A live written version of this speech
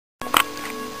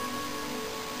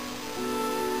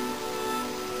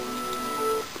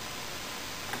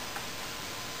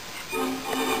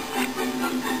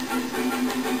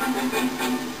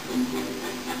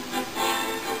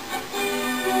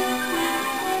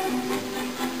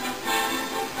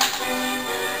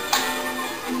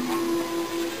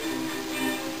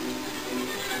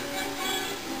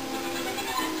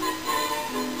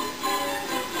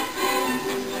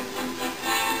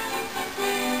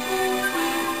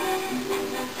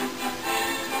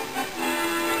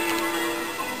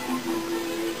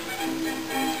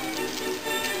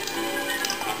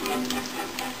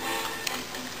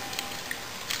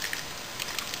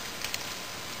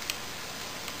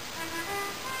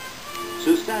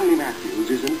Sir Stanley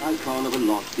Matthews is an icon of a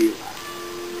lost era.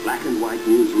 Black and white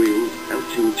newsreels,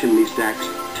 belching chimney stacks,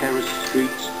 terraced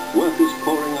streets, workers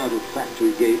pouring out of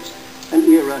factory gates, an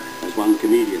era, as one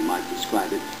comedian might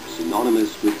describe it,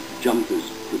 synonymous with jumpers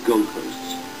for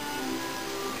goalposts.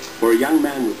 For a young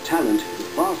man with talent, the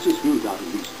fastest route out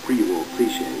of these pre-war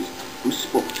cliches was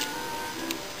sport.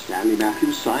 Stanley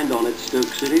Matthews signed on at Stoke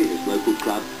City, his local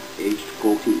club, aged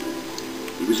 14.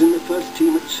 He was in the first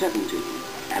team at 17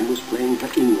 and was playing for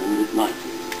England at 19.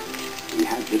 He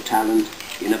had the talent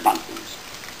in abundance.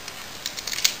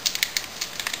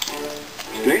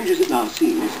 Strange as it now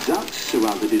seems, doubts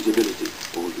surrounded his ability,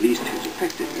 or at least his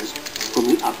effectiveness, from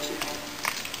the outset.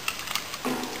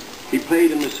 He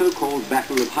played in the so-called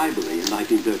Battle of Highbury in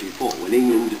 1934, when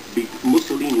England beat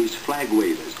Mussolini's flag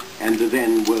wavers and the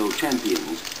then world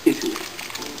champions, Italy.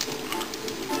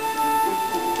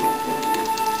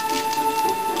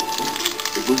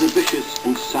 It was a vicious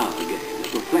and sour game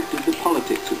that reflected the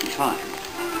politics of the time.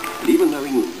 And even though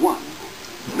England won,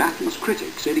 Matthews'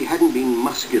 critics said he hadn't been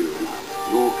muscular enough,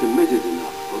 nor committed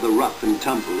enough for the rough and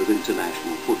tumble of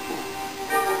international football.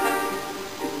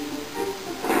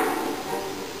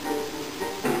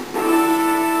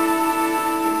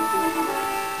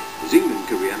 His England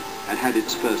career had had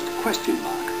its first question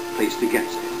mark placed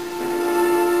against it.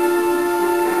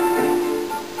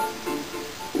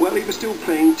 Well, he was still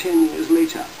playing 10 years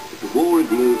later, but the war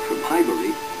had moved from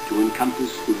Highbury to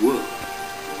encompass the world,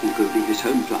 including his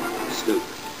hometown, Stoke.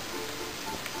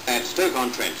 At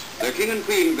Stoke-on-Trent, the King and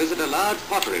Queen visit a large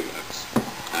pottery works.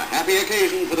 A happy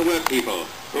occasion for the workpeople,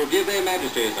 who give their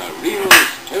Majesties a real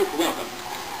Stoke welcome.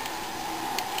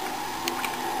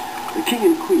 The King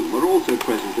and Queen were also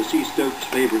present to see Stoke's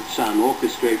favourite son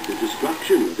orchestrate the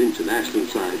destruction of international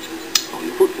sides on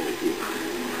the football field.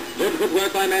 Good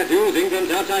footwork by Matthews,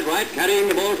 England's outside right, carrying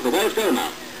the ball to the Welsh goal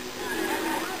now.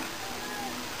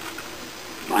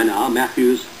 By now,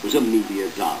 Matthews was a media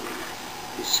darling.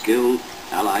 His skill,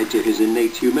 allied to his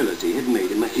innate humility, had made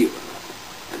him a hero,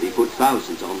 and he put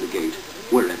thousands on the gate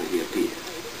wherever he appeared.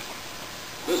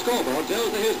 The scoreboard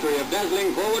tells the history of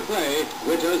dazzling forward play,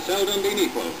 which has seldom been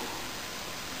equalled.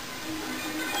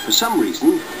 For some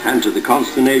reason, and to the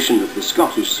consternation of the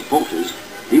Scottish supporters,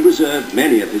 he reserved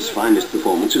many of his finest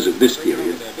performances of this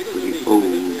period for his own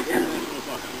enemy.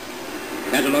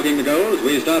 Cataloguing the goals,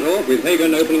 we start off with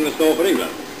Hagan opening the score for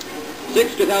England.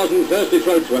 60,000 thirsty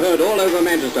throats were heard all over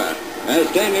Manchester as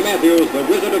Stanley Matthews, the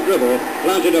wizard of dribble,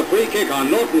 planted a free kick on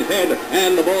Norton's head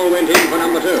and the ball went in for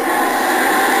number 2.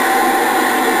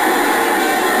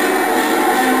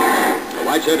 The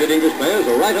white-shirted English players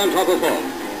were right on top of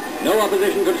form. No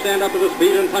opposition could stand up to the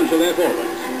speed and punch of their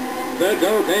forwards. Third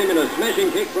goal came in a smashing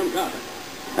kick from Carter.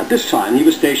 At this time, he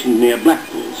was stationed near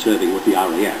Blackpool, serving with the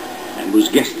RAF, and was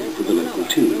guesting for the local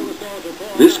team.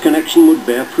 This connection would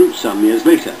bear fruit some years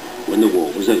later, when the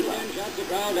war was over.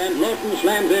 And Lawton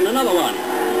slams in another one.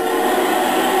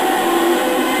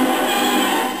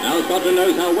 Now Scotland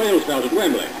knows how Wales felt at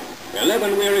Wembley.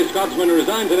 11 weary Scotsmen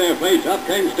resigned to their fate. Up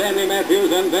came Stanley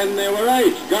Matthews, and then there were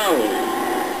 8 goals.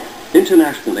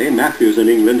 Internationally, Matthews and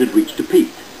England had reached a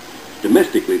peak.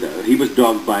 Domestically, though, he was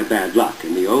dogged by bad luck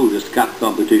in the oldest cup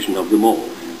competition of them all,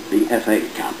 the FA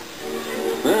Cup.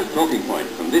 The first talking point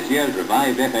from this year's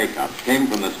revived FA Cup came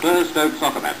from the Spurs-Stoke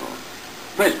soccer battle.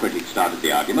 Press critics started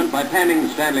the argument by panning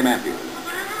Stanley Matthews.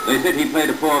 They said he played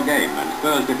a poor game and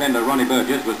Spurs defender Ronnie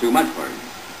Burgess was too much for him.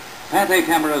 Pathé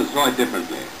cameras saw it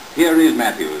differently. Here is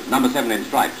Matthews, number 7 in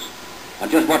stripes. And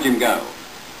just watch him go.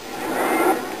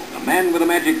 The man with the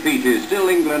magic feet is still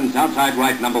England's outside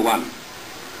right number 1.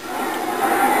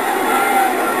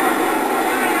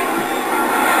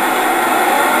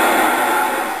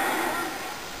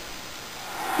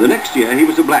 The next year, he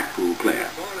was a Blackpool player.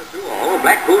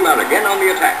 Blackpool are again on the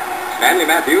attack. Stanley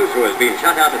Matthews, who has been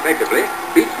shut out effectively,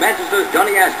 beats Manchester's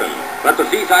Johnny Aston, but the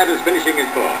Seaside is finishing his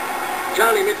score.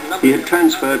 Charlie Mitten... He had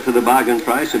transferred for the bargain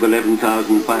price of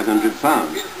 £11,500,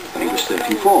 but he was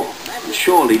 34, and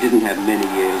surely didn't have many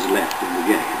years left in the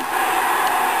game.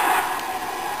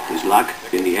 His luck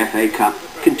in the FA Cup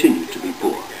continued to be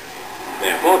poor.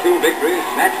 Their 4-2 victory,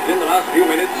 snatched in the last few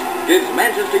minutes, gives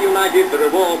Manchester United the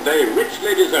reward they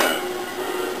richly deserve.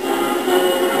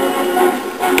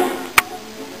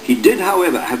 He did,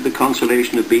 however, have the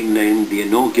consolation of being named the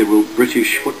inaugural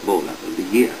British Footballer of the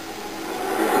Year.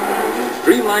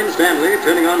 Streamlined Stanley,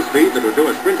 turning on speed that would do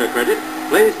a sprinter credit,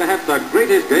 plays perhaps the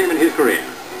greatest game in his career.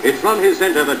 It's from his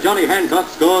centre that Johnny Hancock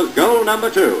scores goal number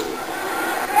 2.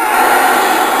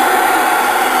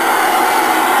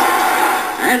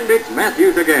 And it's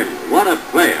Matthews again. What a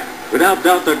player. Without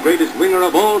doubt the greatest winger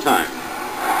of all time.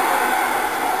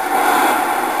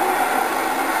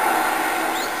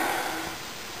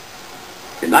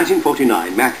 In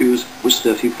 1949, Matthews was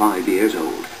 35 years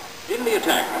old. In the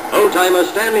attack, old-timer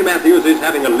Stanley Matthews is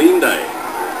having a lean day.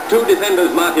 Two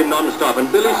defenders mark him non-stop,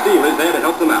 and Billy Steele is there to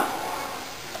help them out.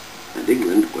 And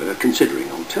England were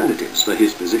considering alternatives for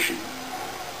his position.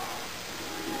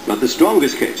 But the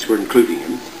strongest case for including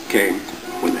him came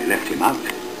when they left him out.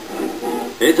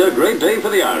 It's a great day for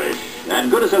the Irish. At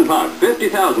Goodison Park,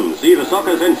 50,000 see the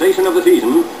soccer sensation of the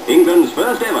season, England's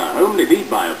first ever home defeat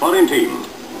by a foreign team.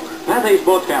 Pathé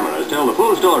Sports cameras tell the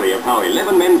full story of how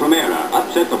 11 men from Era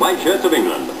upset the white shirts of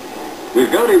England.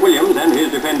 With Goldie Williams and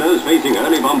his defenders facing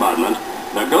early bombardment,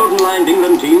 the golden-lined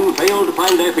England team failed to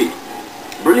find their feet.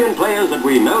 Brilliant players that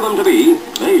we know them to be,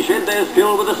 they shed their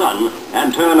skill with the sun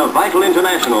and turn a vital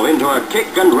international into a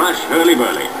kick-and-rush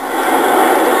hurly-burly.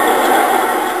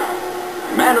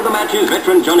 Man of the match is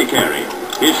veteran Johnny Carey.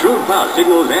 His shrewd pass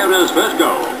signals Era's first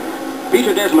goal.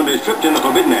 Peter Desmond is tripped in the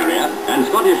forbidden area, and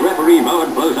Scottish referee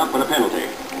Mowat blows up for the penalty.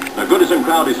 The Goodison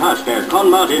crowd is hushed as Con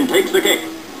Martin takes the kick.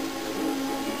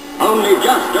 Only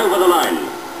just over the line.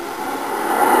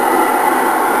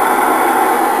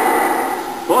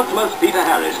 Portsmouth's Peter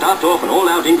Harris starts off an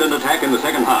all-out England attack in the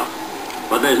second half.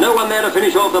 But there's no one there to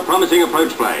finish off the promising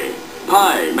approach play.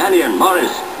 Pye, Mannion,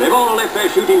 Morris, they've all left their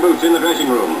shooting boots in the dressing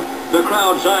room. The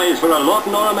crowd sighs for a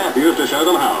Lawton or a Matthews to show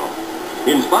them how.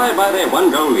 Inspired by their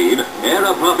one-goal lead,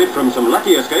 Era profit from some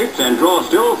lucky escapes and draw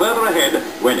still further ahead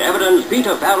when Everton's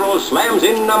Peter Farrell slams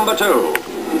in number 2.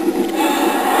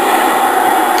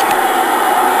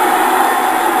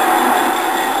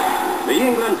 The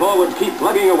England forwards keep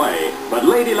plugging away, but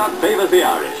Lady Luck favours the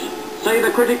Irish. Say the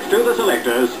critics to the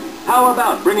selectors, how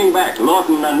about bringing back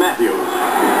Lawton and Matthews?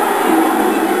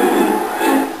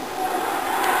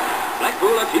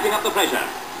 Blackpool are keeping up the pressure.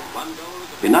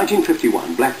 In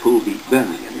 1951, Blackpool beat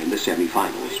Birmingham in the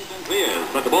semi-finals. Clears,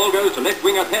 but the ball goes to left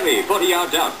winger Perry, 40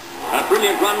 yards out. A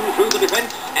brilliant run through the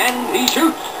defence, and he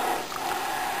shoots.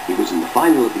 He was in the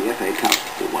final of the FA Cup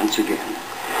once again.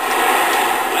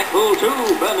 Blackpool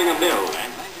 2, Birmingham 0.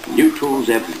 Neutrals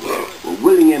everywhere were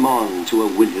willing him on to a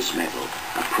winner's medal,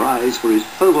 a prize for his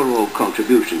overall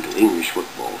contribution to English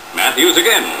football. Matthews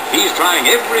again. He's trying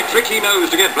every trick he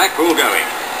knows to get Blackpool going.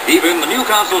 Even the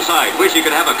Newcastle side wish he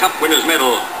could have a cup winner's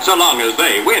medal so long as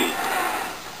they win.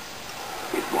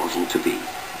 It wasn't to be.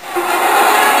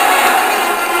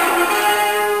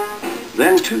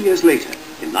 Then 2 years later,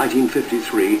 in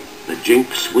 1953, the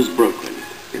jinx was broken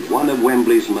in one of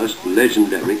Wembley's most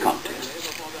legendary contests.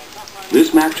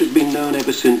 This match has been known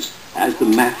ever since as the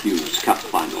Matthews Cup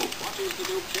Final,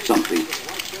 something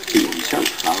he himself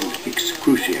found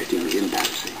excruciatingly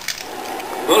embarrassing.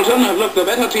 Bolton have looked the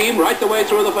better team right the way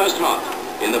through the first half.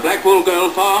 In the Blackpool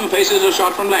goal, Farm faces a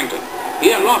shot from Langton.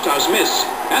 He and Loftus miss,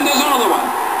 and there's another one.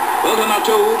 Bolton are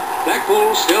 2,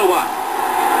 Blackpool still 1.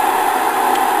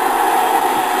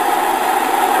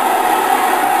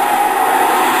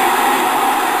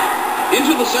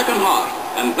 Into the second half,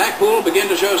 and Blackpool begin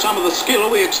to show some of the skill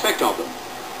we expect of them.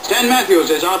 Stan Matthews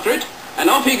is after it, and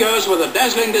off he goes with a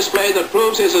dazzling display that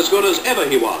proves he's as good as ever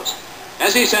he was.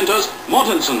 As he centres,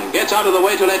 Mortensen gets out of the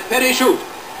way to let Perry shoot,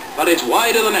 but it's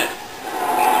wide of the net.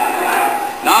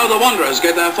 Now the Wanderers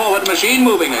get their forward machine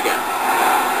moving again.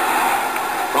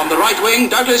 From the right wing,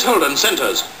 Douglas Holden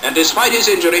centres, and despite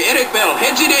his injury, Eric Bell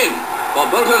heads it in for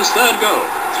Bolton's third goal.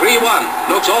 3-1,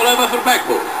 looks all over for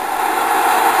Blackpool.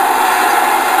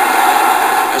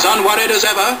 As unworried as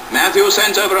ever, Matthews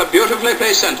sends over a beautifully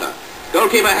placed centre.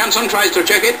 Goalkeeper Hansen tries to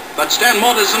check it, but Stan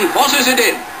Mortensen bosses it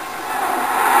in.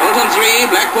 Bolton 3,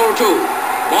 Blackpool 2.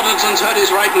 Mortensen's hurt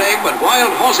his right leg, but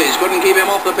wild horses couldn't keep him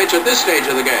off the pitch at this stage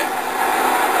of the game.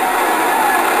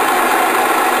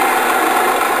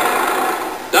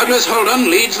 Douglas Holden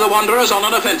leads the Wanderers on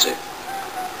an offensive.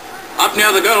 Up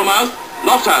near the goal mouth,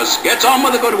 Loftus gets on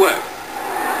with the good work.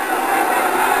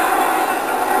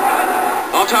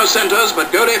 Loftus centres,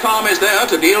 but Godey Farm is there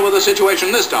to deal with the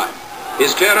situation this time.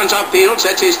 His clearance upfield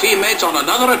sets his teammates on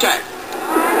another attack.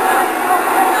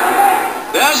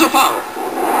 There's a foul.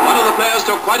 One of the players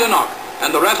took quite a knock,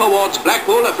 and the ref awards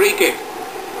Blackpool a free kick.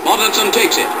 Mortensen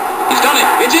takes it. He's done it.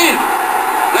 It's in.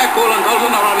 Blackpool and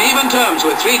Bolton are on even terms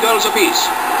with 3 goals apiece.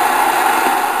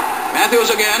 Matthews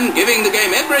again, giving the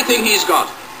game everything he's got.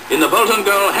 In the Bolton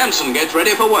goal, Hansen gets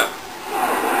ready for work.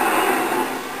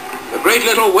 The great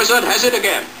little wizard has it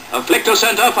again. A flick to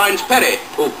centre finds Perry,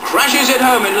 who crashes it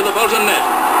home into the Bolton net.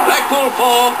 Blackpool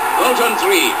 4, Bolton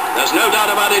 3. There's no doubt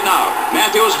about it now.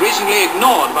 Matthews, recently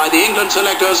ignored by the England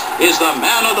selectors, is the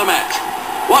man of the match.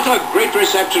 What a great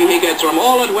reception he gets from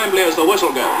all at Wembley as the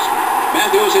whistle goes.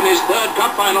 Matthews in his third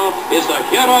cup final is the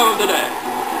hero of the day.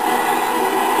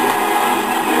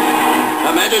 A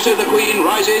Her Majesty the Queen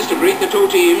rises to greet the two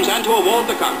teams and to award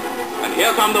the cup. And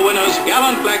here come the winners,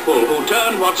 gallant Blackpool, who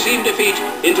turned what seemed defeat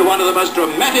into one of the most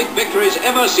dramatic victories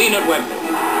ever seen at Wembley.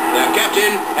 Their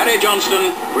captain, Harry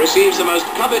Johnston, receives the most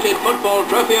coveted football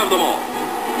trophy of them all.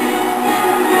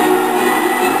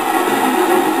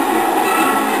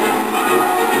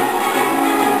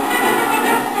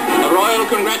 A royal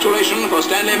congratulations for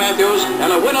Stanley Matthews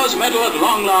and a winner's medal at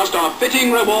long last are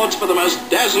fitting rewards for the most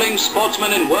dazzling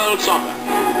sportsman in world soccer.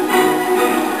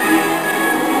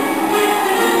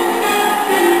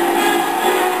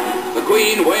 The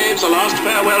Queen waves a last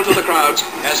farewell to the crowds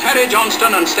as Harry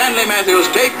Johnston and Stanley Matthews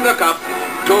take the cup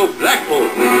to Blackpool.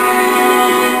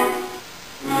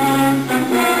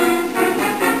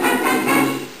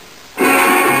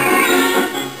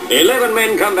 11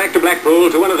 men come back to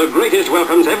Blackpool to one of the greatest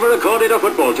welcomes ever recorded a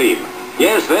football team.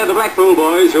 Yes, they're the Blackpool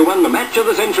boys who won the match of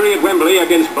the century at Wembley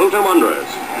against Bolton Wanderers.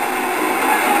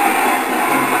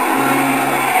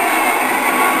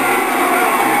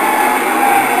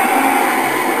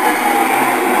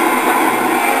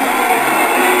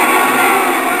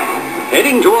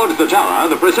 Heading towards the Tower,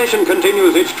 the procession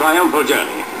continues its triumphal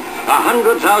journey.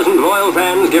 100,000 royal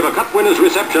fans give a cup winner's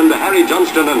reception to Harry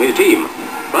Johnston and his team.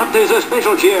 But there's a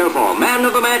special cheer for man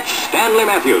of the match, Stanley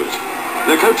Matthews.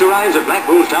 The coach arrives at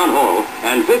Blackpool's Town Hall,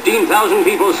 and 15,000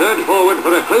 people surge forward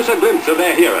for a closer glimpse of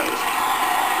their heroes.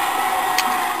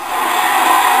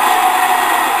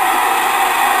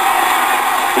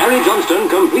 Harry Johnston,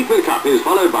 complete with cup, is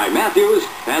followed by Matthews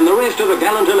and the rest of the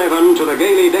gallant 11 to the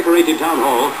gaily decorated Town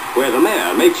Hall, where the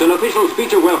Mayor makes an official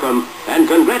speech of welcome and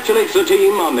congratulates the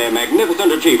team on their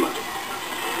magnificent achievement.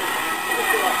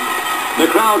 The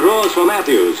crowd roars for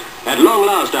Matthews, at long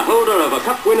last a holder of a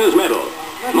cup winner's medal.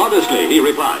 Modestly, he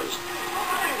replies.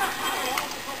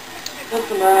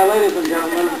 Listen, ladies and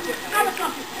gentlemen,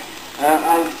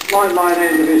 I'd like my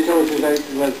name to be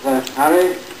associated with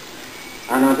Harry,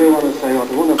 and I do want to say what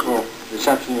a wonderful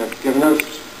reception you've given us.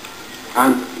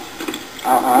 And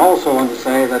I also want to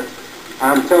say that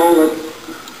I'm told that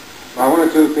by one or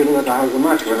two people that I was a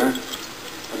match winner.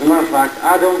 As a matter of fact,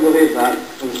 I don't believe that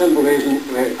for the simple reason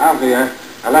we have here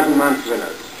 11 match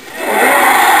winners.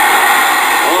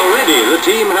 Already the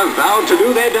team have vowed to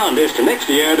do their darndest next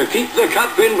year to keep the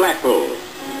cup in Blackpool.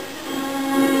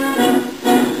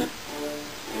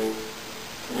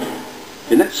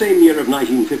 In that same year of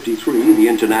 1953, the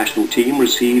international team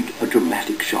received a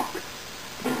dramatic shock.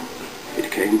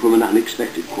 It came from an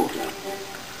unexpected quarter.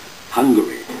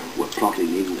 Hungary were plotting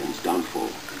England's downfall.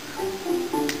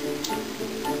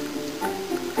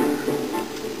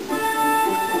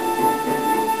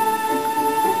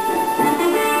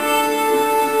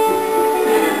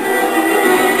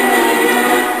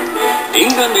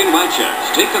 England in white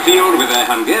shirts take the field with their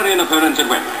Hungarian opponents at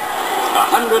Wembley.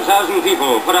 100,000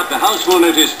 people put up the houseful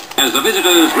notice as the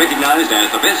visitors, recognised as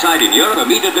the best side in Europe,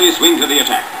 immediately swing to the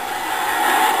attack.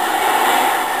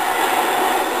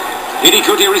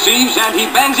 Hidikuti receives and he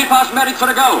bangs it past Merrick for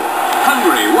a goal.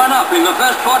 Hungary 1 up in the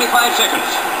first 45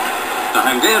 seconds. The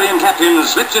Hungarian captain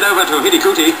slips it over to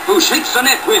Hidikuti, who shakes the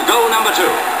net with goal number 2.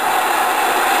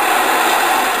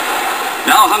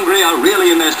 Now Hungary are really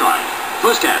in their stride.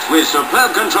 Puskas, with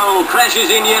superb control, crashes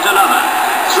in yet another.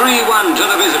 3-1 to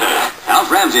the visitors.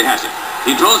 Alf Ramsey has it.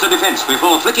 He draws the defence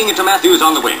before flicking it to Matthews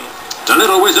on the wing. The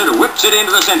little wizard whips it into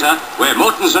the centre, where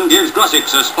Mortensen gives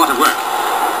Grosics a spot of work.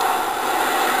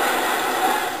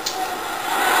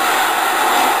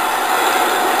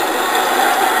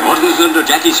 Mortensen to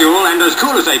Jackie Sewell, and as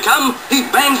cool as they come, he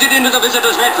bangs it into the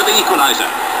visitors' net for the equaliser.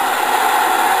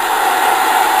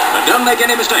 But don't make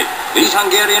any mistake, these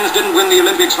Hungarians didn't win the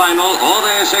Olympics final or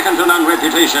their second-to-none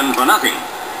reputation for nothing.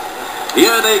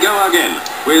 Here they go again,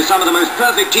 with some of the most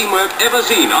perfect teamwork ever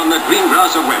seen on the green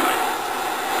grass of Wembley.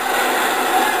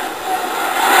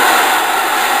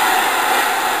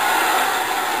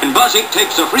 And Bosic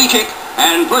takes a free kick,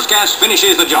 and Puskas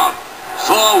finishes the job.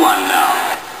 4-1 now.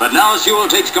 But now Sewell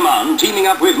takes command, teaming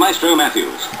up with Maestro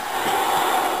Matthews.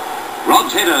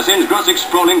 Rob's header sends Grosic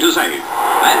sprawling to save.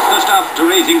 That's the stuff to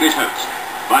raise English hopes.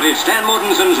 But it's Stan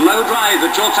Mortensen's low drive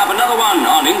that chalks up another one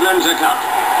on England's account.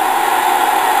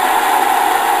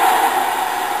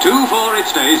 2-4 it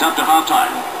stays up to half-time.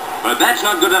 But that's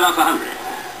not good enough for Hungary.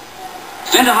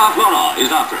 Centre-half Laurent is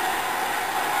after it.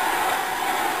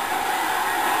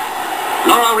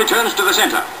 Laurent returns to the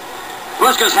centre.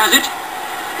 Puskas has it.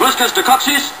 Puskas to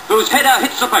Coxis, whose header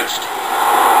hits the post.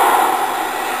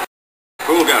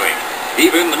 Full going.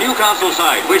 Even the Newcastle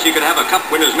side wish he could have a cup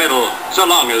winner's medal so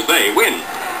long as they win.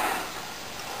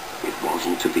 It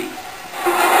wasn't to be.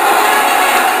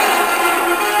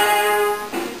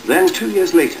 Then 2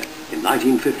 years later, in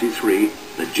 1953,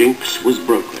 The jinx was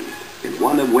broken in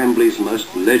one of Wembley's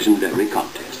most legendary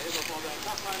contests.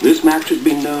 This match has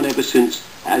been known ever since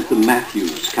as the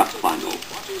Matthews Cup Final,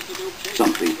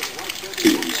 something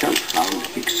he himself found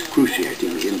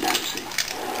excruciatingly embarrassing.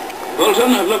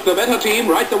 Bolton have looked the better team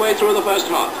right the way through the first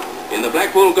half. In the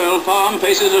Blackpool goal, Farm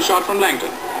faces a shot from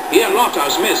Langton. He and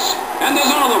Lofthouse miss, and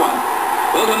there's another one.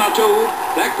 Bolton are 2,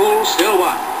 Blackpool still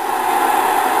 1.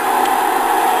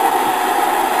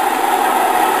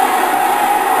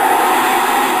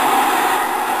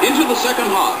 Into the second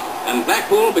half, and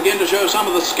Blackpool begin to show some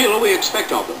of the skill we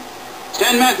expect of them.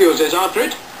 Stan Matthews is after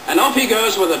it, and off he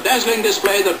goes with a dazzling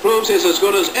display that proves he's as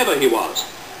good as ever he was.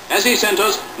 As he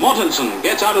centres, Mortensen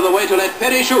gets out of the way to let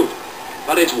Perry shoot,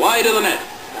 but it's wide of the net.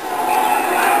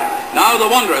 Now the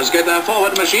Wanderers get their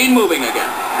forward machine moving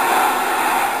again.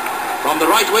 From the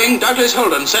right wing, Douglas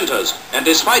Holden centres, and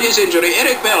despite his injury,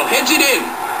 Eric Bell heads it in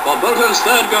for Bolton's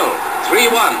third goal.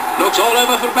 3-1, looks all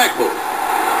over for Blackpool.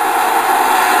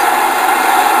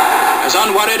 As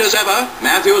unworried as ever,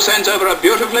 Matthews sends over a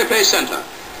beautifully placed centre.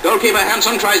 Goalkeeper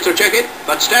Hansen tries to check it,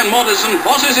 but Stan Mortensen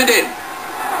bosses it in.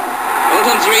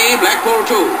 Bolton 3, Blackpool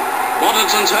 2.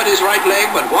 Mortensen's hurt his right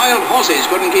leg, but wild horses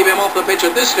couldn't keep him off the pitch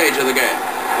at this stage of the game.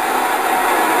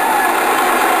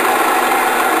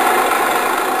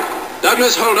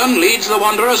 Douglas Holden leads the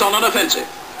Wanderers on an offensive.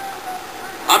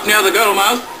 Up near the goal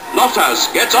mouth, Lofthouse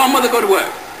gets on with the good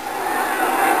work.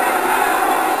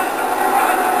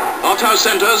 Lofthouse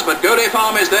centres, but Gody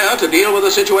Farm is there to deal with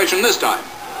the situation this time.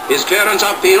 His clearance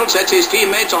upfield sets his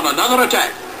teammates on another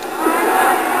attack.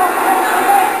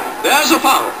 There's a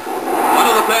foul. One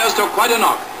of the players took quite a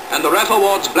knock, and the ref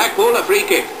awards Blackpool a free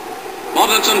kick.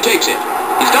 Mortensen takes it.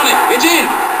 He's done it. It's in.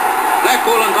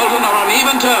 Blackpool and Bolton are on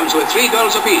even terms with 3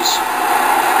 goals apiece.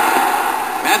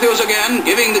 Matthews again,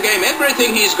 giving the game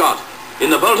everything he's got. In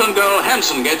the Bolton goal,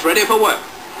 Hansen gets ready for work.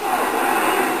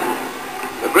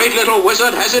 The great little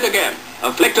wizard has it again. A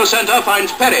flick to centre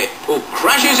finds Perry, who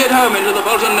crashes it home into the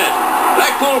Bolton net.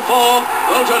 Blackpool 4,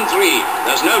 Bolton 3.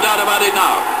 There's no doubt about it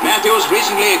now. Matthews,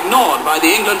 recently ignored by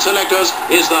the England selectors,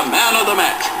 is the man of the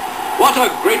match. What a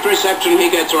great reception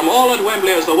he gets from all at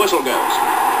Wembley as the whistle goes.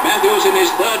 Matthews in his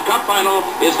third cup final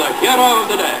is the hero of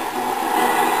the day.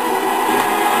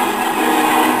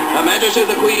 Her Majesty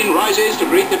the Queen rises to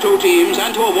greet the 2 teams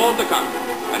and to award the cup.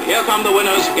 And here come the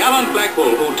winners, gallant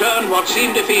Blackpool, who turned what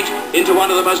seemed defeat into one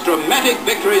of the most dramatic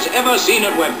victories ever seen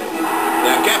at Wembley.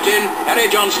 Their captain, Harry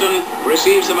Johnston,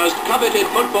 receives the most coveted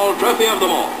football trophy of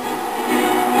them all.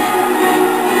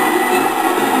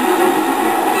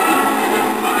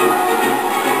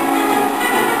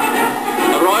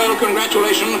 A royal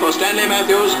congratulation for Stanley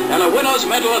Matthews and a winner's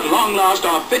medal at long last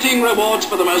are fitting rewards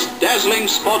for the most dazzling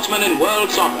sportsman in world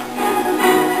soccer.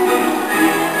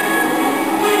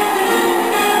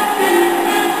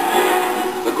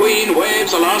 The Queen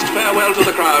waves a last farewell to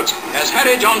the crowds as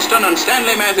Harry Johnston and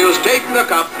Stanley Matthews take the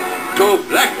cup to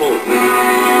Blackpool.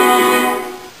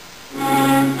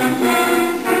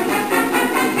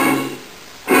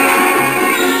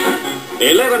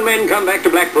 11 men come back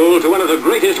to Blackpool to one of the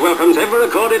greatest welcomes ever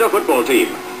accorded a football team.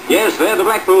 Yes, they're the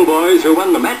Blackpool boys who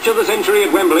won the match of the century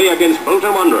at Wembley against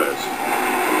Bolton Wanderers.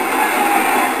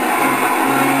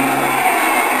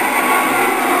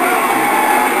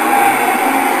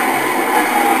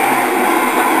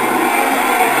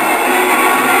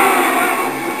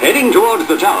 Heading towards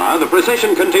the tower, the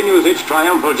procession continues its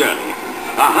triumphal journey.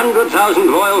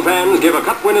 100,000 loyal fans give a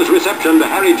cup winner's reception to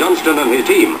Harry Johnston and his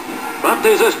team. But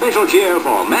there's a special cheer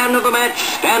for man of the match,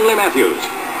 Stanley Matthews.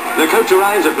 The coach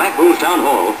arrives at Blackpool's Town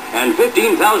Hall, and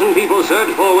 15,000 people surge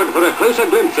forward for a closer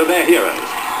glimpse of their heroes.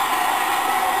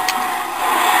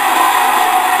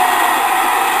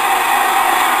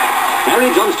 Harry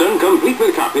Johnston, complete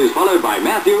with cup, is followed by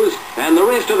Matthews and the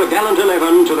rest of the gallant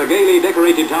 11 to the gaily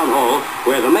decorated Town Hall,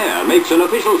 where the Mayor makes an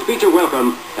official speech of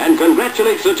welcome and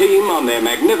congratulates the team on their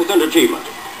magnificent achievement.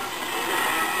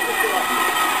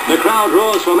 The crowd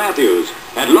roars for Matthews,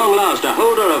 at long last a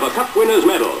holder of a cup winner's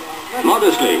medal.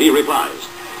 Modestly, he replies.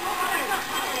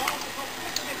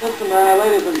 Listen,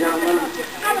 ladies and gentlemen,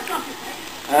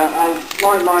 I'd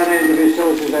like my name to be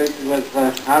associated with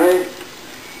Harry,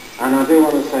 and I do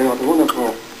want to say what a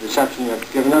wonderful reception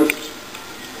you've given us.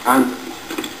 And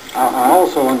I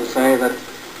also want to say that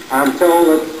I'm told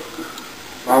that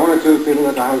by one or two people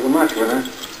that I was a match winner.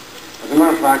 As a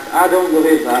matter of fact, I don't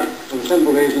believe that for the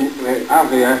simple reason we have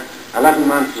here 11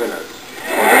 match winners.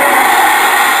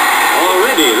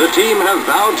 Already the team have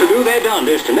vowed to do their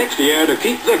darndest next year to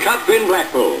keep the cup in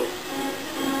Blackpool.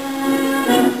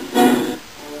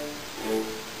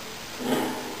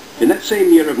 In that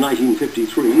same year of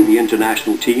 1953, the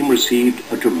international team received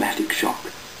a dramatic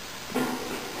shock.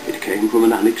 came from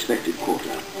an unexpected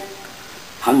quarter.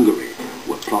 Hungary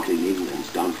were plotting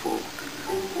England's downfall.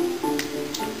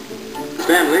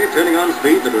 Stanley, turning on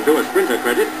speed that would do a sprinter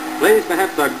credit, plays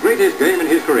perhaps the greatest game in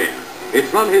his career. It's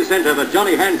from his centre that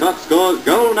Johnny Hancock scores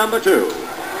goal number 2.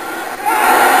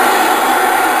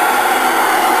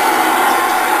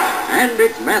 And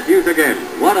it's Matthews again.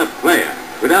 What a player.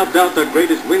 Without doubt the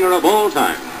greatest winger of all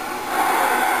time.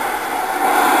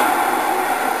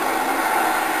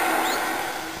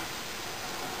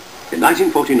 In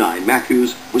 1949,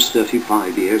 Matthews was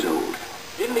 35 years old.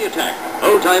 In the attack,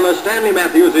 old-timer Stanley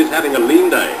Matthews is having a lean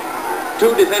day.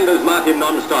 2 defenders mark him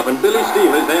non-stop and Billy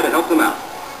Steele is there to help them out.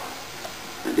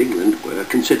 And England were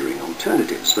considering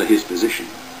alternatives for his position.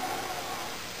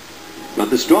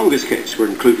 But the strongest case for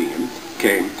including him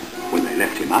came when they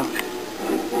left him out.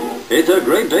 It's a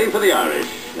great day for the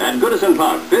Irish. At Goodison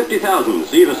Park, 50,000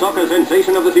 see the soccer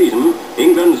sensation of the season,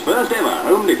 England's first ever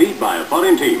home defeat by a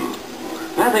foreign team.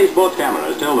 Pathé Sports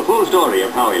cameras tell the full story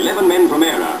of how 11 men from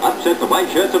Era upset the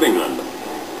white shirts of England.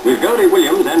 With Goldie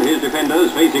Williams and his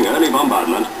defenders facing early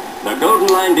bombardment, the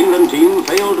golden-lined England team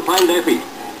failed to find their feet.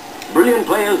 Brilliant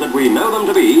players that we know them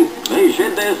to be, they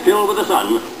shed their skill with the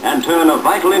sun and turn a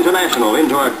vital international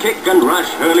into a kick-and-rush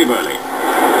hurly-burly.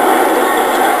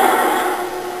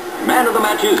 Man of the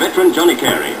match is veteran Johnny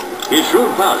Carey. His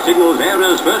shrewd pass signals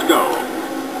Era's first goal.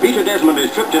 Peter Desmond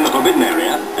is tripped in the forbidden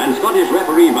area, and Scottish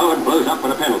referee Mowat blows up for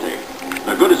a penalty.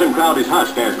 The Goodison crowd is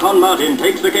hushed as Con Martin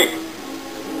takes the kick.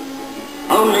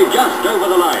 Only just over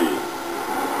the line.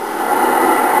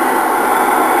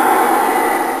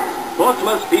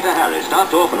 Portsmouth's Peter Harris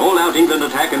starts off an all-out England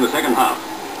attack in the second half.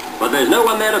 But there's no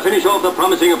one there to finish off the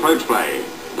promising approach play.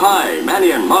 Pye,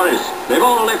 Mannion, Morris, they've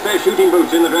all left their shooting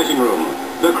boots in the dressing room.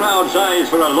 The crowd sighs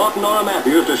for a Lawton or a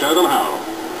Matthews to show them how.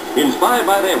 Inspired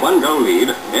by their 1-goal lead,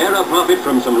 Era profit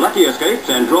from some lucky escapes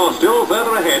and draw still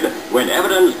further ahead when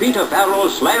Everton's Peter Farrell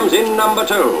slams in number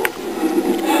 2.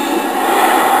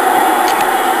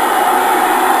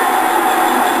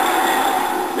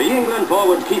 The England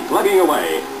forwards keep plugging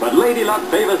away, but Lady Luck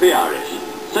favours the Irish.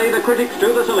 Say the critics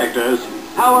to the selectors,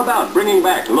 how about bringing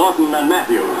back Lawton and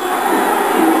Matthews?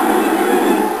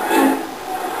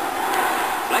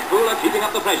 Blackpool are keeping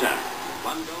up the pressure.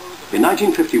 In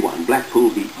 1951,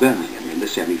 Blackpool beat Birmingham in the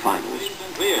semi-finals.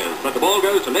 Clears, but the ball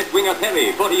goes to left winger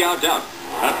Perry, 40 yards out.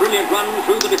 A brilliant run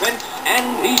through the defence, and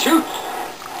he shoots.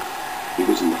 He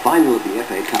was in the final of the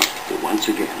FA Cup once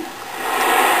again.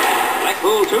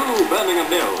 Blackpool 2, Birmingham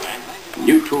 0.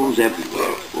 Neutrals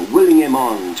everywhere were willing him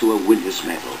on to a winner's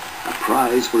medal, a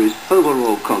prize for his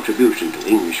overall contribution to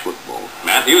English football.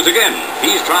 Matthews again.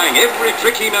 He's trying every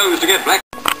trick he knows to get Black.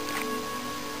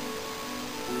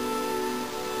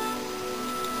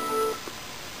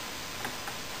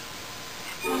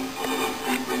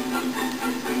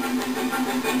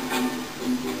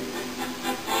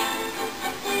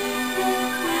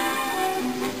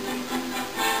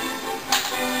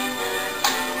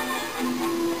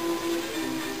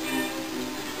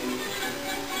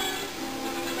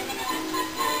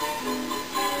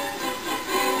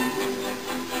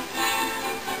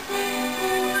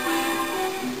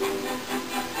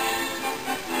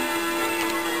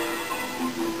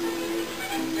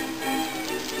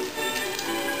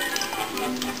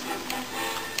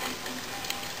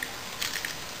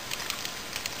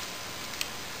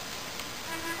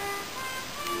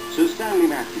 Sir Stanley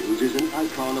Matthews is an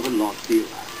icon of a lost era.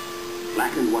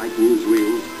 Black and white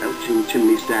newsreels, belching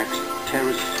chimney stacks,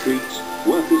 terraced streets,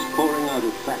 workers pouring out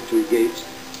of factory gates,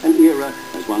 an era,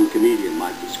 as one comedian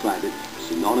might describe it,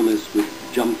 synonymous with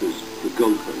jumpers for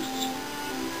goalposts.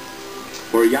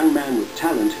 For a young man with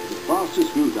talent, the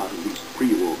fastest route out of these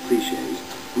pre-war cliches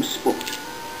was sport.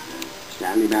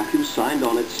 Stanley Matthews signed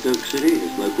on at Stoke City,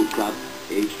 his local club,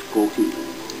 aged 14.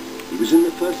 He was in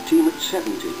the first team at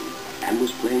 17 and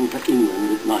was playing for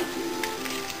England at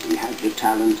 19. He had the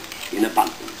talent in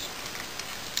abundance.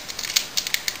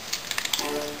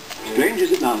 Strange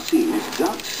as it now seems,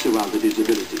 doubts surrounded his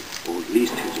ability, or at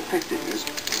least his effectiveness,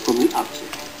 from the outset.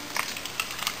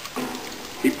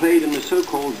 He played in the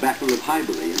so-called Battle of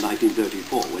Highbury in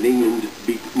 1934, when England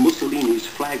beat Mussolini's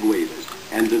flag wavers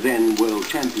and the then world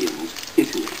champions,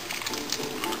 Italy.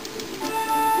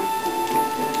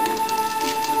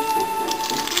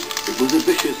 It was a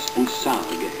vicious and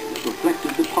sour game that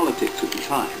reflected the politics of the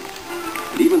time.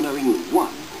 And even though England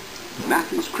won,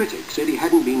 Matthews' critics said he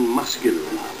hadn't been muscular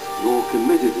enough, nor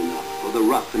committed enough for the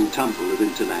rough and tumble of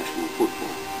international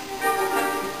football.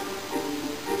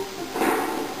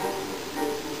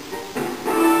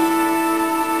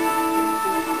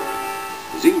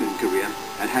 His England career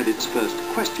had had its first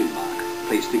question mark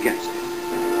placed against it.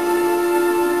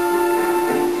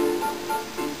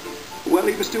 Well,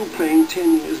 he was still playing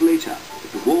 10 years later, but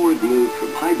the war had moved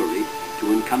from Highbury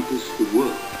to encompass the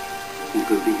world,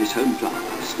 including his home club,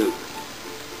 Stoke.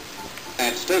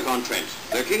 At Stoke-on-Trent,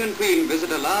 the King and Queen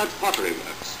visit a large pottery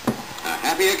works. A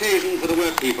happy occasion for the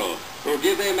workpeople, who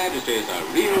give their Majesties a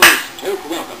real Stoke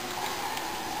welcome.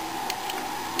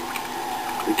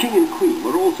 The King and Queen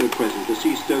were also present to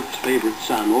see Stoke's favourite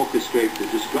son orchestrate the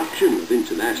destruction of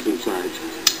international sides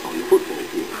on the football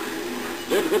field.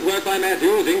 Good footwork by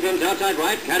Matthews, England's outside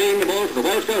right, carrying the ball to the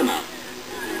Welsh goal now.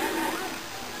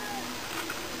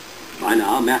 By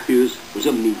now, Matthews was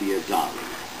a media darling.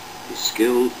 His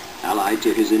skill, allied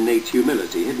to his innate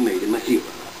humility, had made him a hero,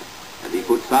 and he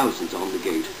put thousands on the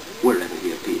gate wherever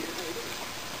he appeared.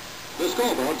 The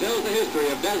scoreboard tells the history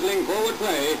of dazzling forward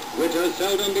play, which has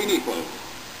seldom been equalled.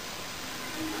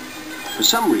 For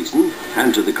some reason,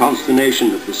 and to the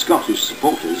consternation of the Scottish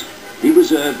supporters, he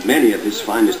reserved many of his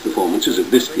finest performances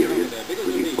of this period for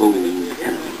the own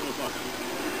enemy.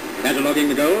 Cataloguing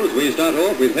the goals, we start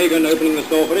off with Hagan opening the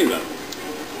score for England.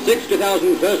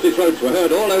 60,000 thirsty throats were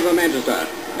heard all over Manchester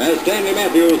as Stanley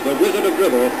Matthews, the wizard of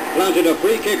dribble, planted a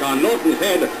free kick on Norton's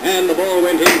head and the ball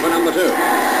went in for number 2.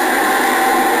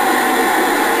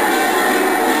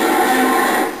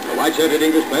 The white-shirted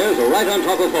English players are right on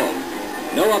top of form.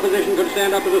 No opposition could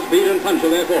stand up to the speed and punch of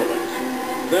their forwards.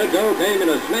 Third goal came in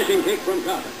a smashing kick from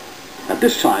Carter. At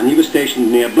this time, he was stationed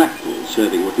near Blackpool,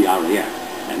 serving with the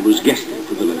RAF, and was guesting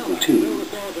for the local team.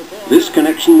 This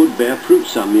connection would bear fruit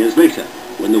some years later,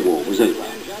 when the war was over.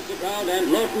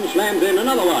 And Lawton slams in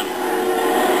another one.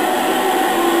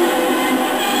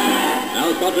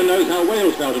 Now Scotland knows how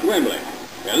Wales felt at Wembley.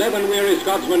 11 weary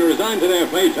Scotsmen resigned to their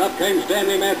fate. Up came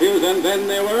Stanley Matthews, and then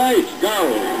there were 8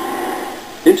 goals.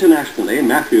 Internationally,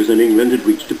 Matthews and England had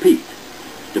reached a peak.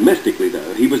 Domestically,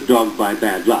 though, he was dogged by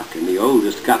bad luck in the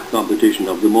oldest cup competition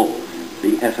of them all,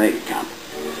 the FA Cup.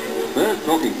 First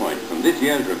talking point from this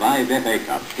year's revived FA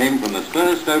Cup came from the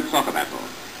Spurs-Stoke soccer battle.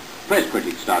 Press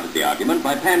critics started the argument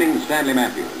by panning Stanley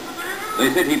Matthews.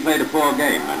 They said he played a poor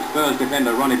game and Spurs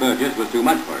defender Ronnie Burgess was too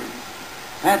much for him.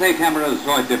 Pathé cameras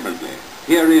saw it differently.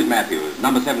 Here is Matthews,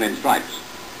 number 7 in stripes.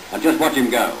 And just watch him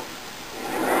go.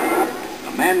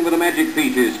 The man with the magic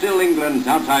feet is still England's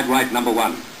outside right number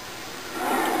 1.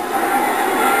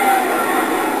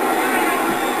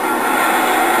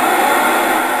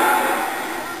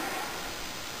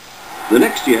 The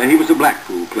next year, he was a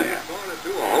Blackpool player.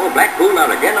 Blackpool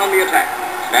are again on the attack.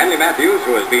 Stanley Matthews,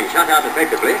 who has been shut out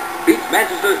effectively, beats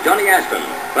Manchester's Johnny Aston,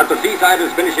 but the Seaside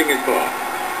is finishing his score.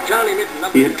 Charlie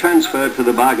Mitten... He had transferred for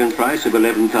the bargain price of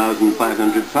 £11,500,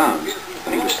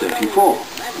 but he was 34,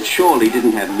 and surely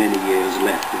didn't have many years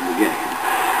left in the game.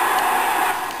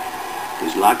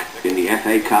 His luck in the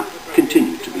FA Cup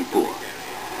continued to be poor.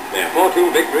 Their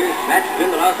 4-2 victory, snatched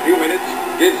in the last few minutes,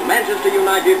 gives Manchester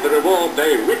United the reward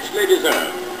they richly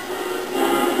deserve.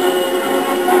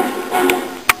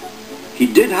 He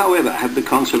did, however, have the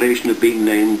consolation of being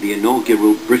named the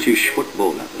inaugural British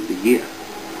Footballer of the Year.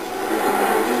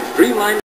 Streamlined